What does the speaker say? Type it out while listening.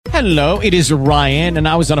Hello, it is Ryan, and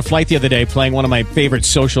I was on a flight the other day playing one of my favorite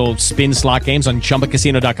social spin slot games on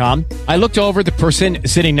ChumbaCasino.com. I looked over at the person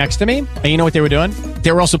sitting next to me, and you know what they were doing?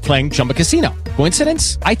 They were also playing Chumba Casino.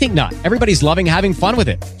 Coincidence? I think not. Everybody's loving having fun with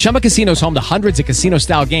it. Chumba Casino is home to hundreds of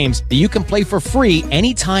casino-style games that you can play for free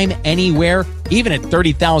anytime, anywhere, even at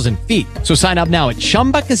 30,000 feet. So sign up now at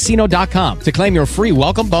ChumbaCasino.com to claim your free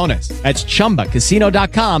welcome bonus. That's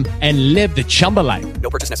ChumbaCasino.com and live the Chumba life.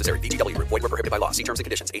 No purchase necessary. VGW. Void where prohibited by law. See terms and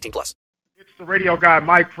conditions. 18+. It's the radio guy,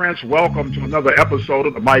 Mike Prince. Welcome to another episode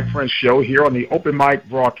of the Mike Prince Show here on the Open Mic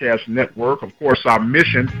Broadcast Network. Of course, our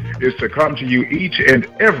mission is to come to you each and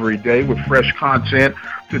every day with fresh content.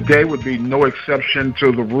 Today would be no exception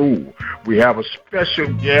to the rule. We have a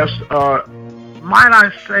special guest, might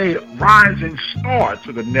I say, rising star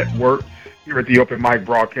to the network here at the Open Mic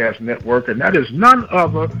Broadcast Network, and that is none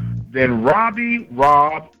other than Rob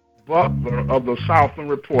Butler of the Southland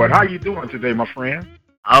Report. How you doing today, my friend?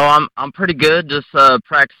 Oh, I'm pretty good. Just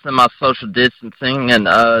practicing my social distancing and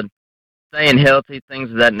staying healthy,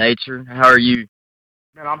 things of that nature. How are you?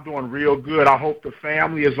 Man, I'm doing real good. I hope the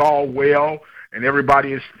family is all well and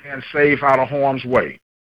everybody is staying safe out of harm's way.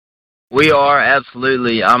 We are,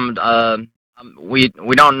 absolutely. We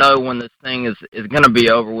don't know when this thing is going to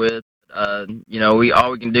be over with. All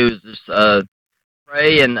we can do is just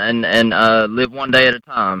pray and live one day at a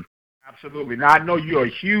time. Absolutely. Now, I know you're a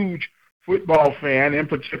huge football fan, in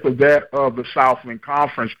particular that of the Southland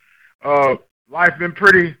Conference. Life been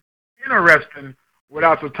pretty interesting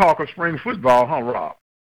without the talk of spring football, huh, Rob?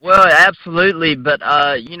 Well, absolutely, but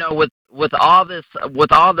with all this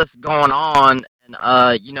going on, and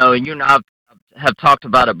you and I have talked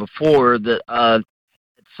about it before, that at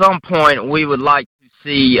some point we would like to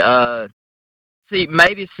see an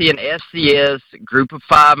FCS Group of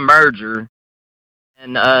 5 merger,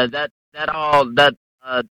 and that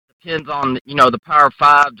depends on the Power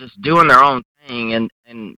 5 just doing their own thing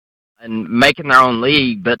and making their own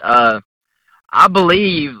league. But I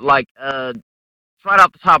believe, right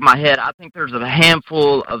off the top of my head, I think there's a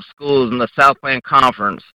handful of schools in the Southland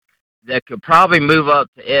Conference that could probably move up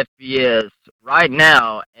to FBS right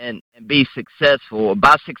now and be successful.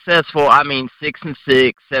 By successful, I mean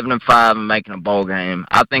 6-6, 7-5, and making a bowl game.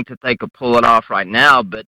 I think that they could pull it off right now,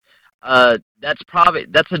 but that's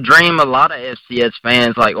a dream a lot of FCS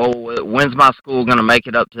fans, like, oh, when's my school going to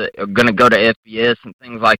go to FBS and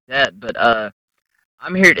things like that. But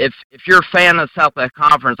I'm here, if you're a fan of Southwest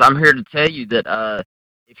Conference, I'm here to tell you that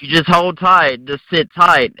if you just hold tight, just sit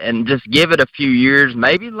tight, and just give it a few years,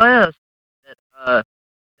 maybe less, that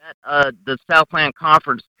the Southland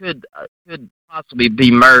Conference could possibly be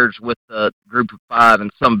merged with the Group of 5 in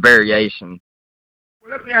some variation.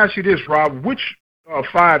 Well, let me ask you this, Rob. Which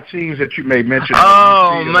 5 teams that you may mention?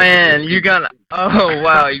 Oh, man,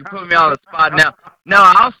 wow, you put me on the spot now. No,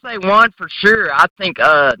 I'll say one for sure. I think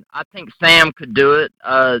Sam could do it.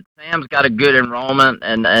 Sam's got a good enrollment,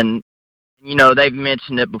 and they've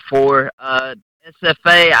mentioned it before.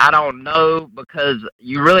 SFA, I don't know, because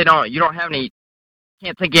you don't have any,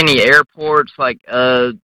 can't think any airports,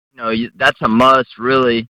 that's a must,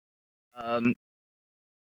 really.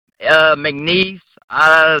 McNeese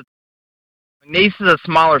is a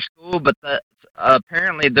smaller school, but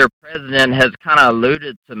apparently their president has kind of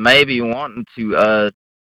alluded to maybe wanting to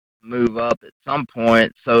move up at some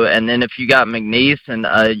point. So, and then if you got McNeese and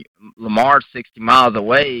Lamar 60 miles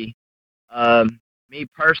away, me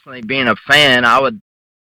personally being a fan, I would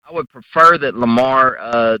prefer that Lamar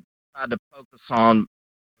tried to focus on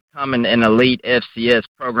becoming an elite FCS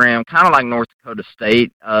program, kind of like North Dakota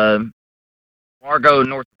State. Fargo,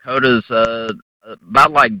 North Dakota's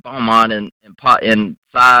about like Beaumont in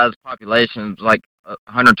size, population, like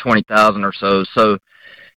 120,000 or so. So,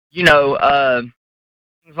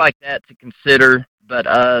 things like that to consider. But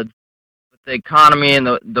with the economy and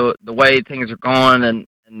the way things are going,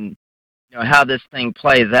 and how this thing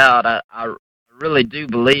plays out, I really do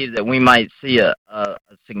believe that we might see a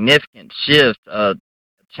significant shift,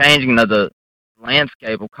 changing of the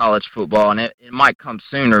landscape of college football, and it might come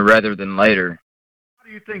sooner rather than later. How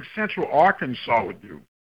do you think Central Arkansas would do?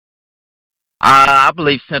 I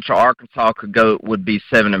believe Central Arkansas would be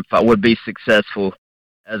 7-5, would be successful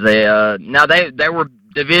as a. Now they were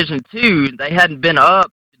Division II. They hadn't been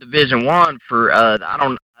up to Division I for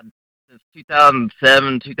since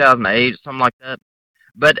 2007, 2008, something like that.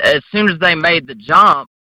 But as soon as they made the jump,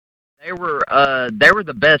 they were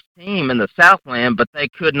the best team in the Southland, but they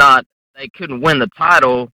couldn't win the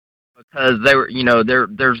title because they were,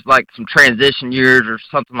 there's like some transition years or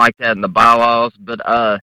something like that in the bylaws. But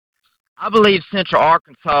I believe Central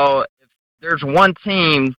Arkansas, if there's one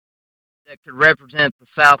team that could represent the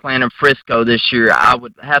Southland and Frisco this year, I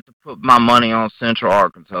would have to put my money on Central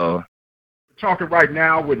Arkansas. Talking right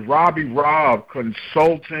now with Rob,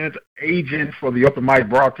 consultant, agent for the Open Mic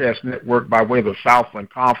Broadcast Network by way of the Southland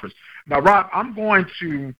Conference. Now, Rob, I'm going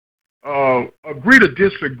to agree to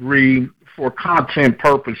disagree for content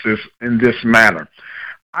purposes in this manner.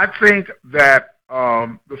 I think that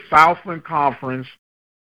the Southland Conference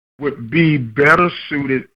would be better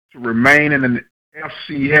suited to remain in an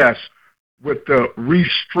FCS with the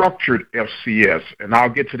restructured FCS, and I'll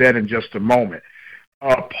get to that in just a moment.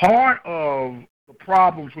 Part of the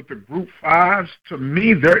problems with the Group 5s, to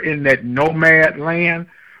me, they're in that nomad land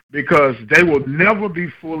because they will never be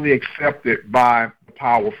fully accepted by the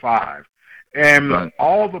Power 5. And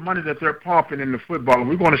all the money that they're pumping into football, and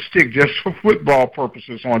we're going to stick just for football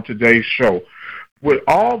purposes on today's show, with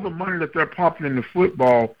all the money that they're pumping into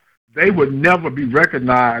football, they would never be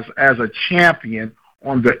recognized as a champion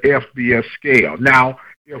on the FBS scale. Now,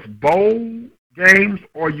 if bowl games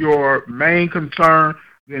are your main concern,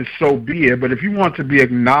 then so be it. But if you want to be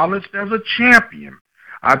acknowledged as a champion,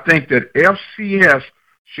 I think that FCS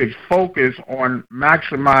should focus on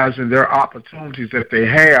maximizing their opportunities that they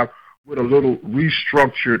have with a little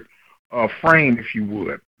restructured frame, if you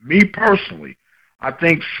would. Me personally, I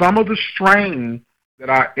think some of the strain that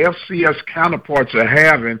our FCS counterparts are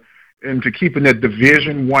having into keeping that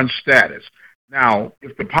Division I status. Now,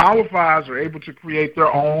 if the Power Fives are able to create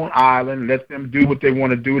their own island, let them do what they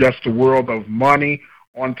want to do, that's the world of money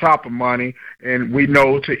on top of money, and we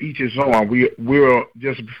know to each his own. We'll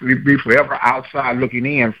just be forever outside looking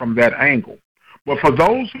in from that angle. But for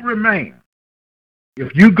those who remain,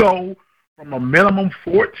 if you go from a minimum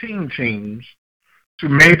 14 teams to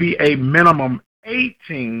maybe a minimum 8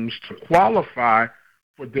 teams to qualify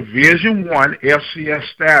for Division I FCS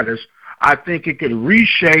status, I think it could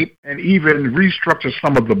reshape and even restructure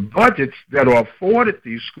some of the budgets that are afforded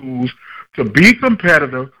these schools to be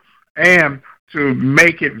competitive and to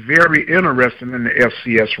make it very interesting in the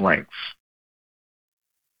FCS ranks.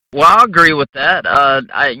 Well, I agree with that.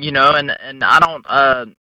 And I don't.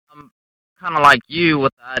 I'm kind of like you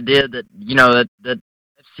with the idea that that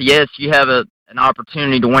FCS you have an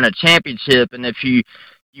opportunity to win a championship, and if you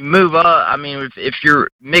move up, I mean, if you're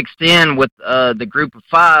mixed in with the Group of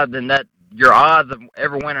 5, then that your odds of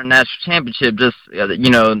ever winning a national championship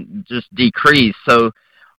just decrease. So,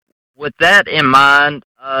 with that in mind,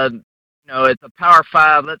 it's a Power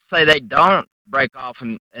 5. Let's say they don't break off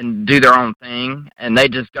and do their own thing, and they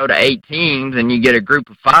just go to 8 teams, and you get a Group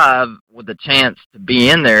of 5 with a chance to be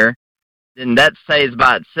in there. Then that stays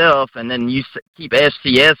by itself, and then you keep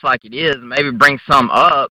FCS like it is, and maybe bring some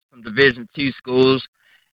up, some Division II schools.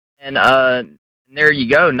 And there you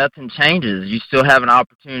go. Nothing changes. You still have an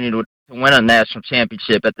opportunity to win a national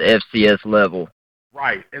championship at the FCS level.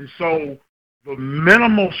 Right. And so the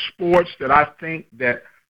minimal sports that I think that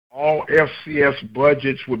all FCS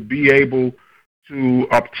budgets would be able to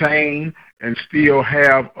obtain and still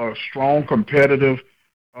have a strong competitive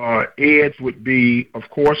edge would be, of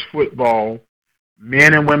course, football,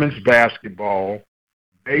 men and women's basketball,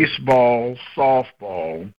 baseball,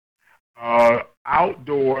 softball,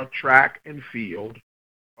 outdoor track and field,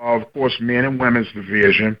 of course, men and women's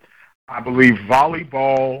division, I believe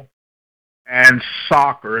volleyball and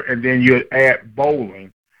soccer, and then you add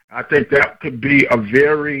bowling. I think that could be a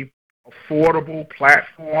very affordable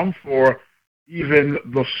platform for even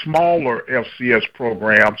the smaller FCS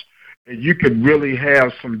programs, and you could really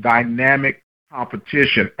have some dynamic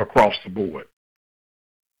competition across the board.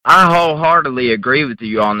 I wholeheartedly agree with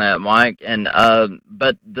you on that, Mike. And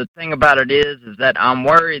but the thing about it is that I'm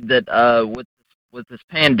worried that with this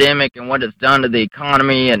pandemic and what it's done to the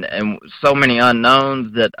economy and so many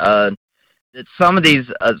unknowns that that some of these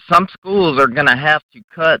some schools are going to have to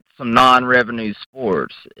cut some non-revenue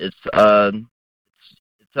sports. It's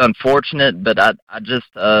unfortunate, but I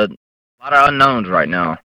just a lot of unknowns right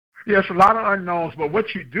now. Yes, a lot of unknowns. But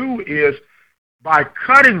what you do is by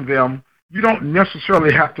cutting them, you don't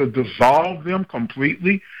necessarily have to dissolve them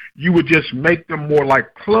completely. You would just make them more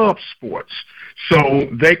like club sports. So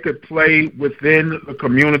they could play within the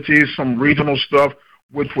communities, some regional stuff,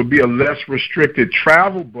 which would be a less restricted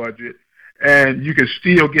travel budget, and you could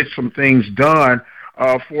still get some things done.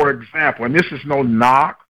 For example, and this is no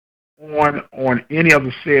knock on any of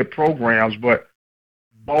the said programs, but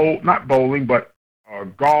not bowling, but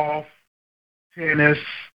golf, tennis,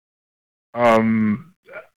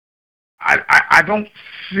 I don't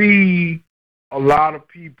see a lot of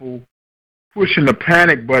people pushing the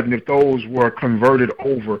panic button if those were converted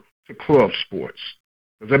over to club sports.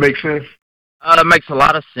 Does that make sense? It makes a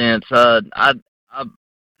lot of sense. I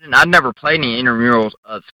I never played any intramural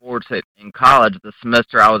sports in college. The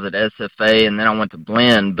semester I was at SFA, and then I went to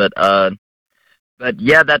Blinn. But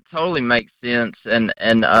yeah, that totally makes sense. And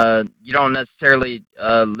you don't necessarily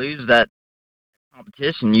lose that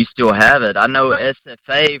competition. You still have it. I know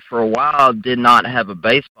SFA for a while did not have a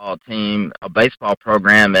baseball team, a baseball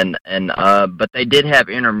program, but they did have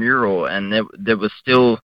intramural, and it was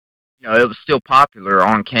still, it was still popular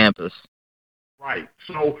on campus. Right.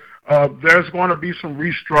 So there's going to be some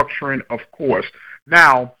restructuring, of course.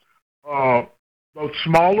 Now, those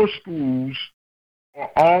smaller schools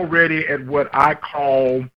are already at what I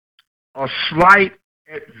call a slight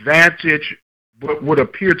advantage, but would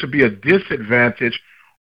appear to be a disadvantage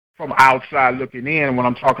from outside looking in when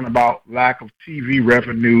I'm talking about lack of TV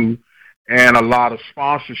revenue and a lot of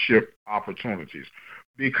sponsorship opportunities.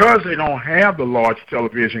 Because they don't have the large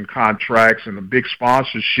television contracts and the big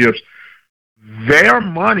sponsorships, their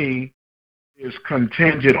money is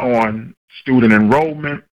contingent on student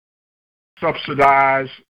enrollment,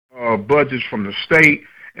 subsidized budgets from the state,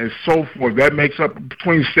 and so forth. That makes up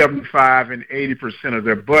between 75 and 80% of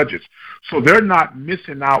their budgets. So they're not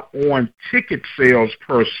missing out on ticket sales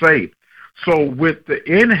per se. So with the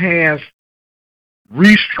enhanced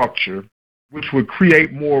restructure, which would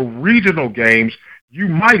create more regional games, you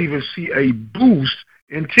might even see a boost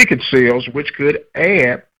in ticket sales, which could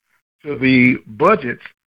add to the budgets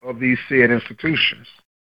of these said institutions.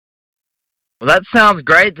 Well, that sounds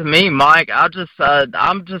great to me, Mike. I'm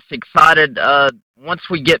just excited once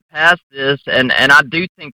we get past this, and I do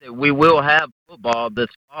think that we will have football this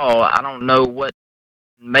fall. I don't know what,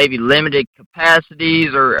 maybe limited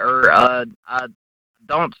capacities, or I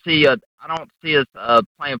don't see us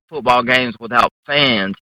playing football games without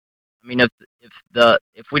fans. I mean, if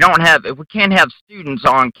we can't have students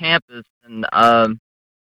on campus, then I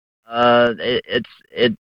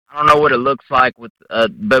don't know what it looks like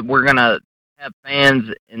but we're gonna have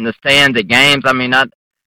fans in the stands at games. I mean,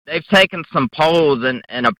 they've taken some polls,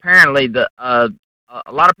 and apparently a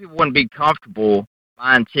lot of people wouldn't be comfortable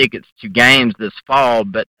buying tickets to games this fall,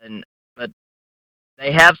 but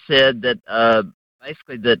they have said that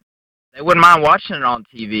basically that they wouldn't mind watching it on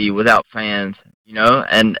TV without fans,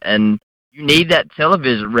 and you need that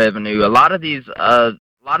television revenue. A lot of these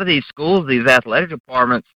schools, these athletic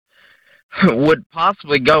departments, would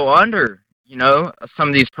possibly go under, some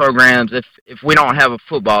of these programs if we don't have a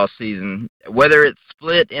football season, whether it's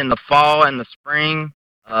split in the fall and the spring,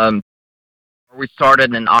 or we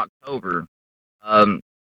started in October. I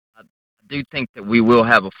do think that we will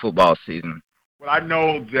have a football season. Well, I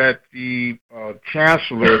know that the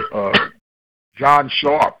Chancellor, John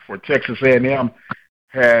Sharp for Texas A&M,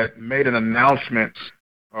 had made an announcement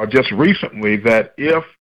just recently that if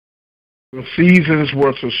the seasons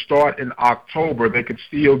were to start in October, they could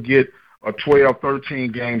still get a 12,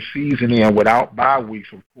 13-game season in without bye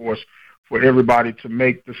weeks, of course, for everybody to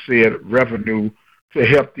make the said revenue to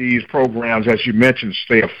help these programs, as you mentioned,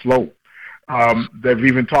 stay afloat. They've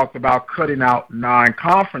even talked about cutting out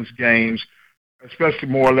non-conference games, especially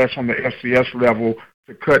more or less on the FCS level,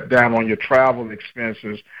 to cut down on your travel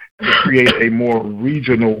expenses to create a more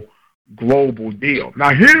regional, global deal.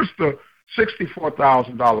 Now, here's the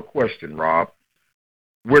 $64,000 question, Rob.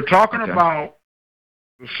 We're talking about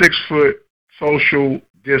the 6-foot social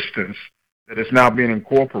distance that is now being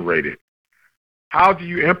incorporated. How do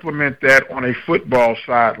you implement that on a football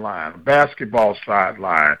sideline, a basketball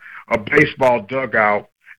sideline, a baseball dugout,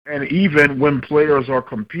 and even when players are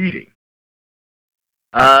competing?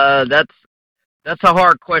 That's a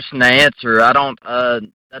hard question to answer. I don't.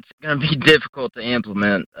 That's going to be difficult to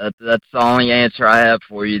implement. That's the only answer I have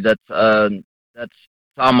for you. That's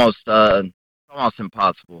almost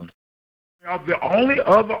impossible. Now, the only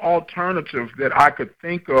other alternative that I could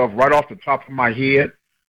think of right off the top of my head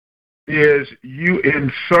is you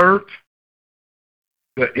insert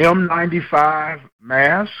the M95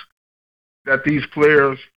 mask that these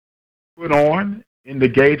players put on in the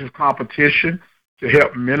gauge of competition to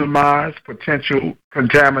help minimize potential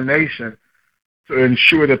contamination to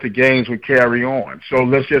ensure that the games would carry on. So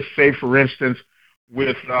let's just say, for instance,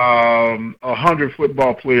 with 100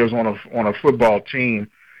 football players on a football team,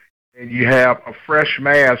 and you have a fresh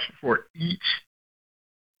mask for each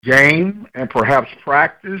game and perhaps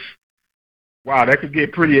practice, wow, that could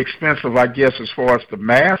get pretty expensive, I guess, as far as the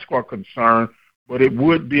masks are concerned, but it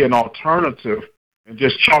would be an alternative, and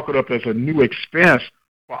just chalk it up as a new expense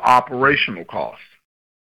for operational costs.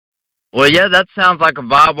 Well, yeah, that sounds like a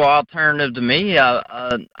viable alternative to me.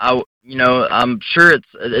 I'm sure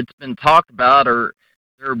it's been talked about, or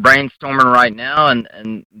they're brainstorming right now,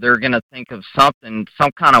 and they're going to think of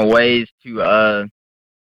some kind of ways to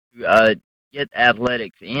get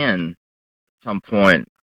athletics in at some point.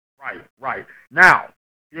 Right. Now,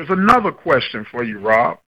 here's another question for you,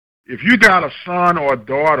 Rob. If you got a son or a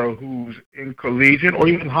daughter who's in collegiate or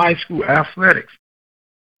even high school athletics,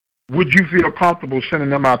 would you feel comfortable sending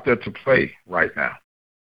them out there to play right now?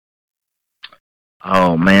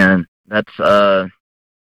 Oh man, that's you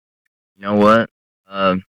know what?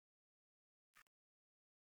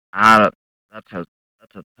 That's a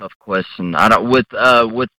tough question. I don't with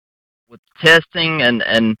testing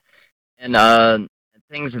and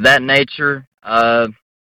things of that nature. I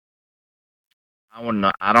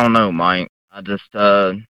don't know, Mike. I just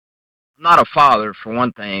I'm not a father for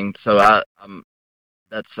one thing, so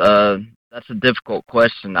that's a difficult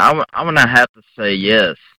question. I'm gonna have to say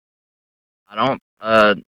yes. I don't.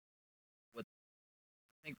 I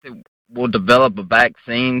think that we'll develop a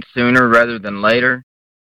vaccine sooner rather than later,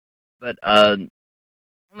 but only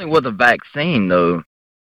with a vaccine though.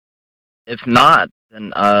 If not,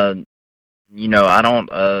 then you know, I don't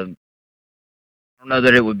know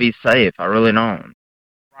that it would be safe. I really don't.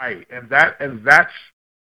 Right, and that's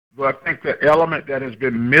I think the element that has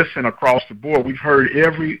been missing across the board. We've heard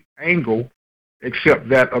every angle except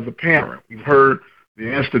that of the parent. We've heard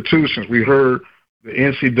the institutions. We heard the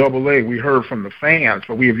NCAA. We heard from the fans,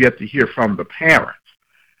 but we have yet to hear from the parents.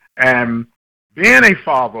 And being a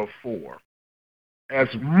father of four, as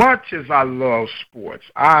much as I love sports,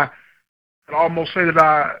 I could almost say that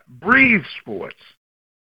I breathe sports.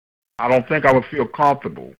 I don't think I would feel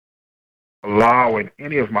comfortable allowing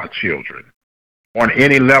any of my children on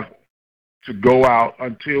any level to go out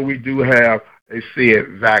until we do have a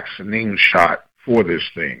said vaccine shot for this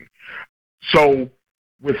thing. So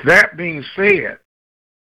with that being said,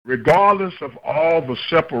 regardless of all the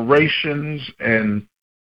separations and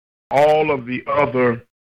all of the other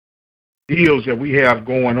deals that we have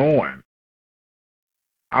going on,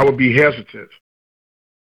 I would be hesitant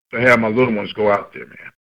to have my little ones go out there,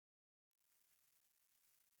 man.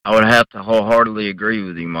 I would have to wholeheartedly agree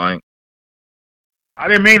with you, Mike. I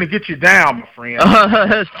didn't mean to get you down, my friend.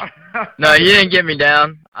 No, you didn't get me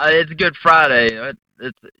down. It's Good Friday.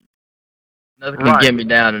 Nothing can get me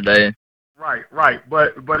down today. Right.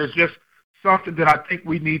 But it's just something that I think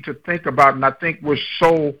we need to think about, and I think we're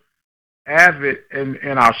so avid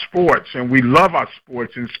in our sports, and we love our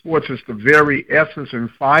sports, and sports is the very essence and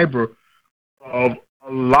fiber of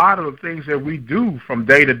a lot of the things that we do from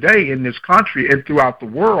day to day in this country and throughout the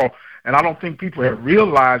world. And I don't think people have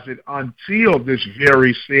realized it until this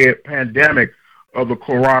very said pandemic of the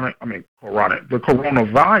coronavirus.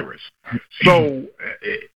 So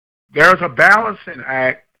there's a balancing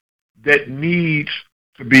act that needs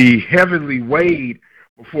to be heavily weighed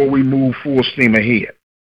before we move full steam ahead.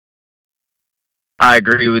 I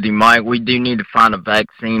agree with you, Mike. We do need to find a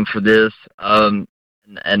vaccine for this.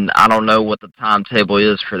 And I don't know what the timetable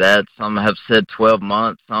is for that. Some have said 12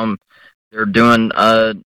 months. Some they're doing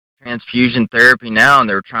transfusion therapy now, and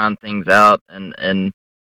they're trying things out, and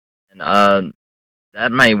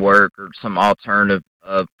that may work, or some alternative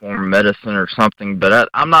form of medicine or something. But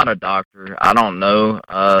I'm not a doctor. I don't know.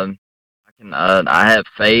 I have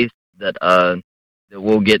faith that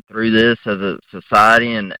we'll get through this as a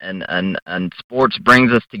society, and sports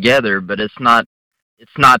brings us together. But it's not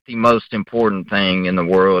the most important thing in the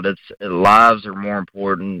world. Lives are more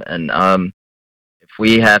important, and if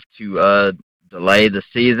we have to delay the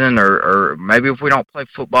season, or maybe if we don't play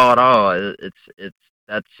football at all,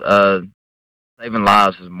 that's saving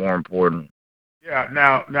lives is more important. Yeah.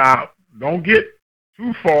 Now, don't get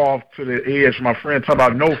too far off to the edge, my friend. Talk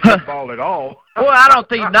about no football at all. Well, I don't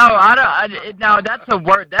think. No, no, that's a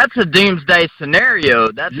word. That's a doomsday scenario.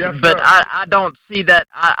 Yes, but sir. I don't see that.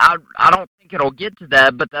 I don't think it'll get to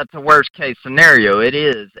that. But that's a worst case scenario. It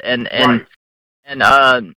is, and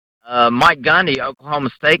Mike Gundy, Oklahoma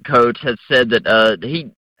State coach, has said that he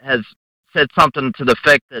has said something to the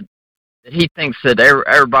effect that he thinks that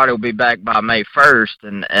everybody will be back by May 1st,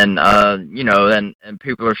 and you know, and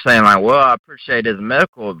people are saying like, well, I appreciate his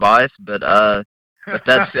medical advice, but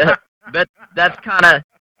that's but that's kind of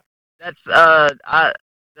I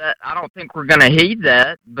don't think we're going to heed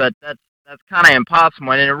that, but that's kind of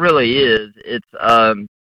impossible, and it really is. It's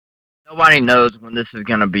nobody knows when this is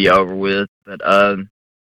going to be over with, but I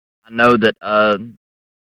know that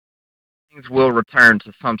things will return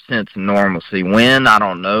to some sense of normalcy. When, I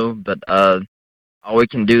don't know, but all we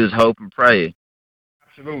can do is hope and pray.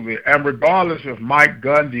 Absolutely. And regardless if Mike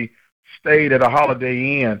Gundy stayed at a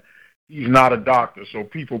Holiday Inn, he's not a doctor. So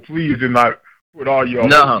people, please do not put all your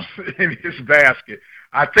hopes in his basket.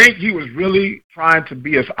 I think he was really trying to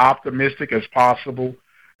be as optimistic as possible,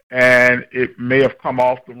 and it may have come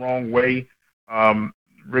off the wrong way.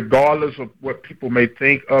 regardless of what people may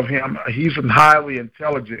think of him, he's a highly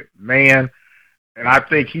intelligent man, and I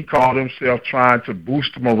think he called himself trying to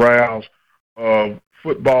boost the morale of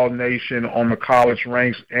football nation on the college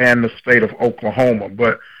ranks and the state of Oklahoma.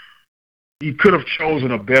 But he could have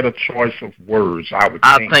chosen a better choice of words, I would think.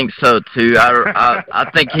 I think so too. I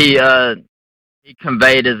think he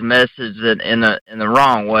conveyed his message in the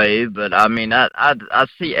wrong way. But I mean, I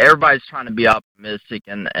see everybody's trying to be optimistic,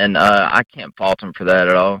 and I can't fault him for that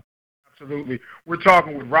at all. Absolutely. We're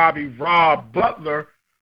talking with Rob Butler,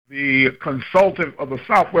 the consultant of the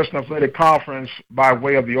Southwestern Athletic Conference by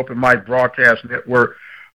way of the Open Mic Broadcast Network.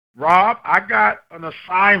 Rob, I got an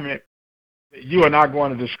assignment that you and I are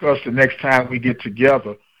going to discuss the next time we get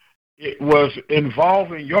together. It was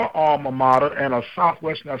involving your alma mater and a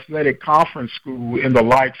Southwestern Athletic Conference school in the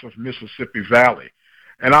likes of Mississippi Valley.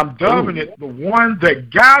 And I'm dubbing it the one that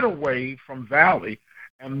got away from Valley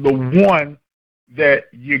and the one that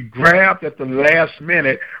you grabbed at the last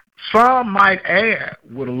minute. Some might add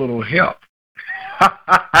with a little help.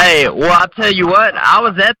 Hey, well, I'll tell you what, I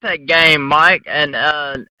was at that game, Mike, and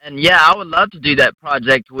yeah, I would love to do that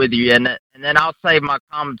project with you, and then I'll save my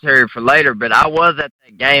commentary for later, but I was at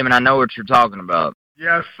that game, and I know what you're talking about.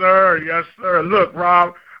 Yes, sir. Yes, sir. Look,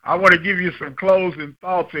 Rob, I want to give you some closing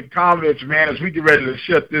thoughts and comments, man, as we get ready to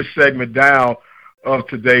shut this segment down of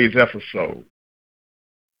today's episode.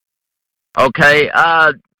 Okay,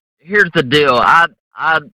 here's the deal.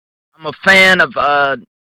 I'm a fan of the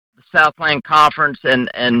Southland Conference,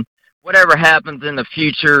 and whatever happens in the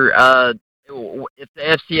future, if the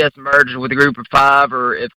FCS merges with a group of 5,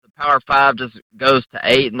 or if the Power 5 just goes to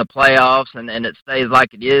 8 in the playoffs and it stays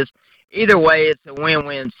like it is, either way, it's a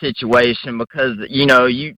win-win situation, because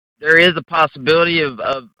there is a possibility of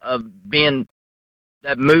being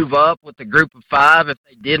that move up with the group of 5 if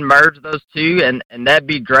they did merge those two, and that'd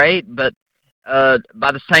be great. But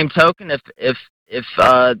by the same token, if it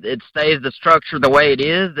stays the structure the way it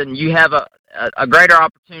is, then you have a greater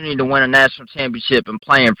opportunity to win a national championship and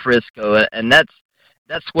play in Frisco, and that's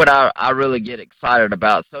what I really get excited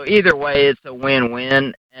about. So either way, it's a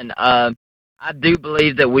win-win, and I do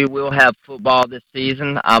believe that we will have football this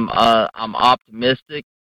season. I'm optimistic,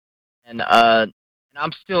 and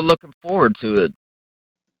I'm still looking forward to it.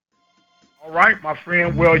 All right, my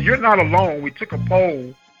friend. Well, you're not alone. We took a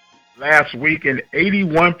poll last week, and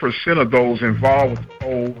 81% of those involved with the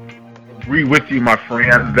poll agree with you, my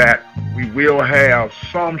friend, that we will have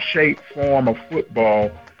some shape, form of football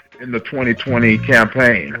in the 2020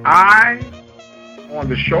 campaign. On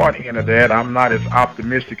the short end of that, I'm not as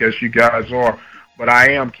optimistic as you guys are, but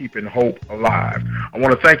I am keeping hope alive. I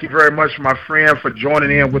want to thank you very much, my friend, for joining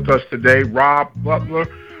in with us today. Rob Butler,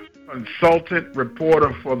 consultant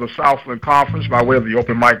reporter for the Southland Conference by way of the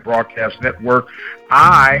Open Mic Broadcast Network.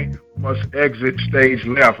 I must exit stage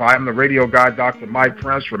left. I am the radio guy, Dr. Mike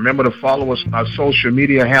Prince. Remember to follow us on our social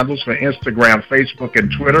media handles for Instagram, Facebook, and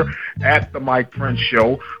Twitter at The Mike Prince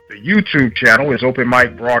Show. The YouTube channel is Open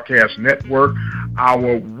Mic Broadcast Network.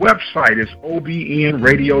 Our website is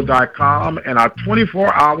obnradio.com, and our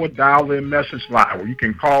 24-hour dial-in message line where you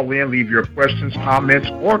can call in, leave your questions, comments,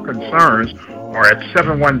 or concerns are at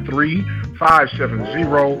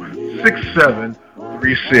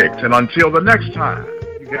 713-570-6736. And until the next time,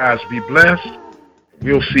 you guys be blessed.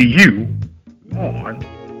 We'll see you on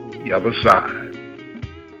the other side.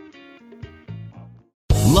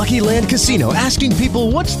 Lucky Land Casino, asking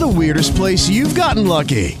people, what's the weirdest place you've gotten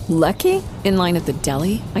lucky? Lucky? In line at the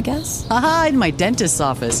deli, I guess? Aha, in my dentist's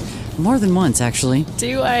office. More than once, actually.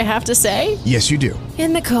 Do I have to say? Yes, you do.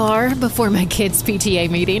 In the car before my kids' PTA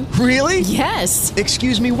meeting. Really? Yes.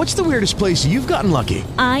 Excuse me, what's the weirdest place you've gotten lucky?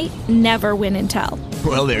 I never win and tell.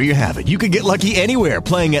 Well, there you have it. You can get lucky anywhere,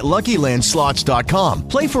 playing at LuckyLandSlots.com.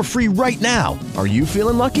 Play for free right now. Are you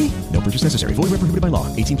feeling lucky? No purchase necessary. Void where prohibited by law.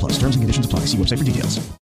 18+. Terms and conditions apply. See website for details.